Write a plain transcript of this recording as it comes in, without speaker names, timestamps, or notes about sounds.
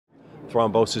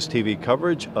Thrombosis.TV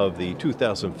coverage of the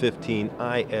 2015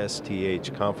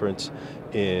 ISTH conference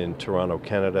in Toronto,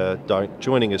 Canada.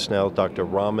 Joining us now, Dr.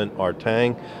 Ramin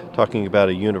Artang, talking about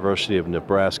a University of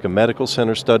Nebraska Medical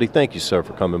Center study. Thank you, sir,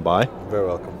 for coming by. Very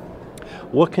welcome.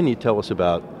 What can you tell us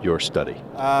about your study?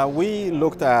 We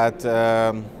looked at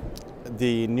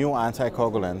the new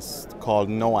anticoagulants called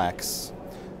NOACs,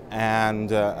 and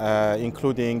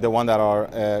including the one that are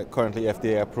currently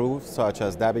FDA approved, such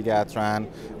as dabigatran,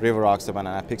 rivaroxaban,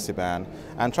 and apixaban,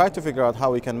 and try to figure out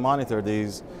how we can monitor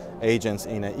these agents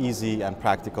in an easy and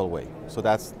practical way. So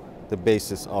that's the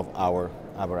basis of our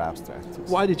abstract.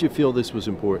 Why did you feel this was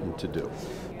important to do?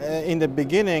 In the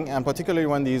beginning, and particularly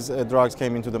when these drugs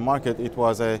came into the market, it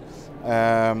was a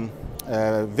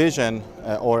vision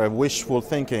or a wishful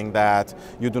thinking that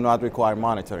you do not require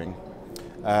monitoring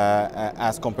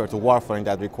as compared to warfarin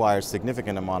that requires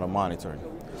significant amount of monitoring.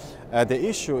 The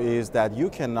issue is that you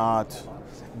cannot,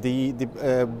 the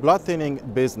blood thinning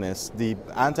business, the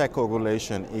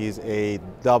anticoagulation is a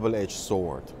double-edged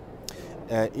sword.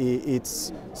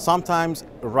 It's sometimes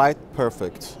right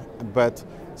perfect, but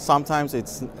sometimes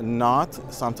it's not,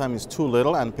 sometimes it's too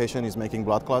little and the patient is making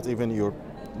blood clots even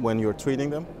when you're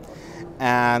treating them.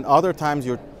 And other times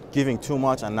you're giving too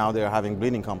much and now they're having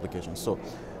bleeding complications. So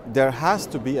there has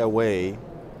to be a way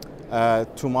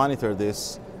to monitor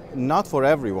this, not for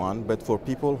everyone, but for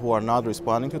people who are not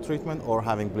responding to treatment or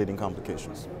having bleeding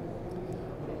complications.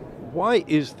 Why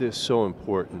is this so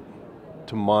important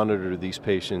to monitor these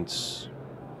patients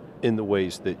in the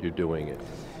ways that you're doing it?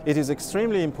 It is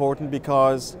extremely important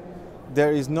because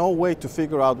there is no way to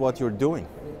figure out what you're doing.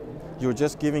 You're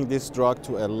just giving this drug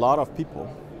to a lot of people.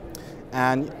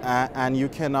 And you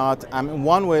cannot, I mean,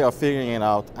 one way of figuring it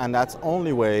out, and that's the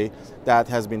only way that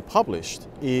has been published,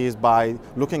 is by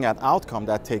looking at outcome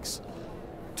that takes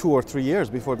 2 or 3 years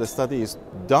before the study is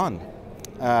done,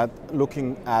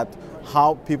 looking at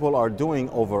how people are doing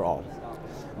overall.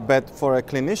 But for a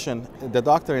clinician, the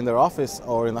doctor in their office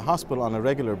or in the hospital on a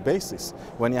regular basis,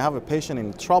 when you have a patient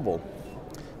in trouble,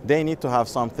 they need to have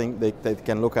something they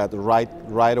can look at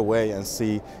right away and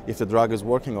see if the drug is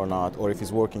working or not, or if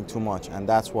it's working too much. And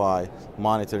that's why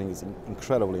monitoring is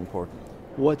incredibly important.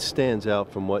 What stands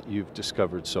out from what you've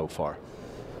discovered so far?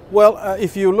 Well,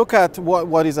 if you look at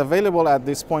what is available at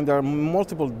this point, there are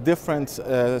multiple different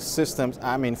systems.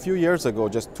 I mean, a few years ago,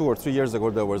 just 2 or 3 years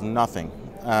ago, there was nothing.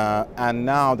 And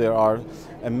now there are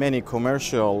many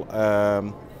commercial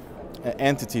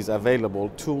entities available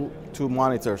to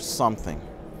monitor something.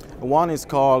 One is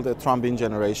called thrombin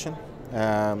generation,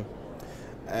 and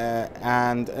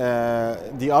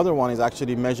the other one is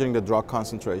actually measuring the drug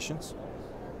concentrations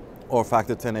or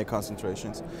factor Xa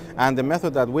concentrations. And the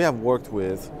method that we have worked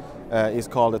with is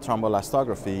called the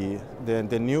thromboelastography,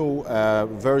 the new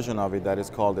version of it that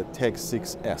is called the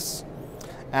TEG6S.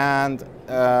 And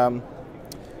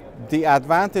the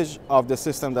advantage of the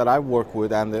system that I work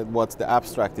with and what the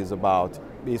abstract is about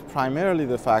is primarily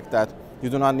the fact that you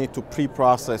do not need to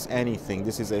pre-process anything.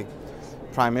 This is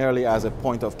primarily as a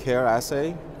point of care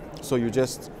assay. So you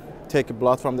just take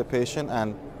blood from the patient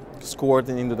and squirt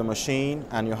it into the machine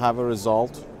and you have a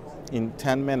result in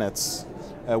 10 minutes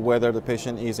whether the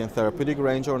patient is in therapeutic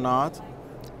range or not,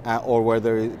 or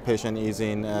whether the patient is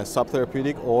in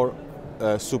subtherapeutic or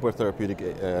super therapeutic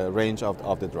range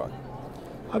of the drug.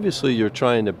 Obviously you're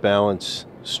trying to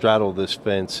straddle this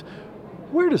fence.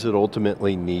 Where does it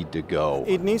ultimately need to go?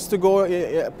 It needs to go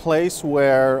a place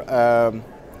where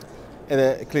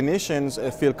clinicians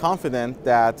feel confident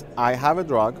that I have a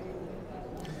drug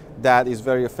that is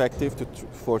very effective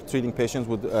for treating patients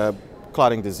with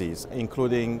clotting disease,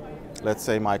 including, let's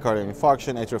say, myocardial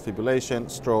infarction, atrial fibrillation,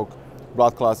 stroke,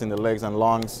 blood clots in the legs and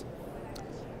lungs.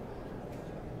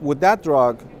 With that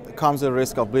drug comes a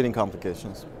risk of bleeding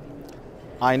complications.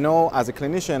 I know as a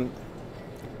clinician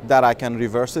that I can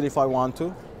reverse it if I want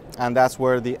to, and that's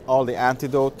where all the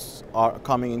antidotes are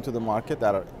coming into the market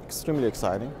that are extremely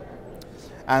exciting.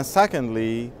 And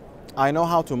secondly, I know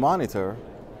how to monitor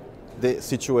the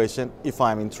situation if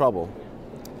I'm in trouble.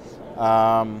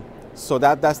 So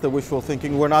that's the wishful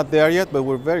thinking. We're not there yet, but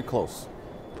we're very close.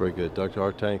 Very good. Dr.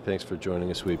 Artang, thanks for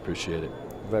joining us. We appreciate it.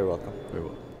 Very welcome. Very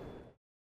well.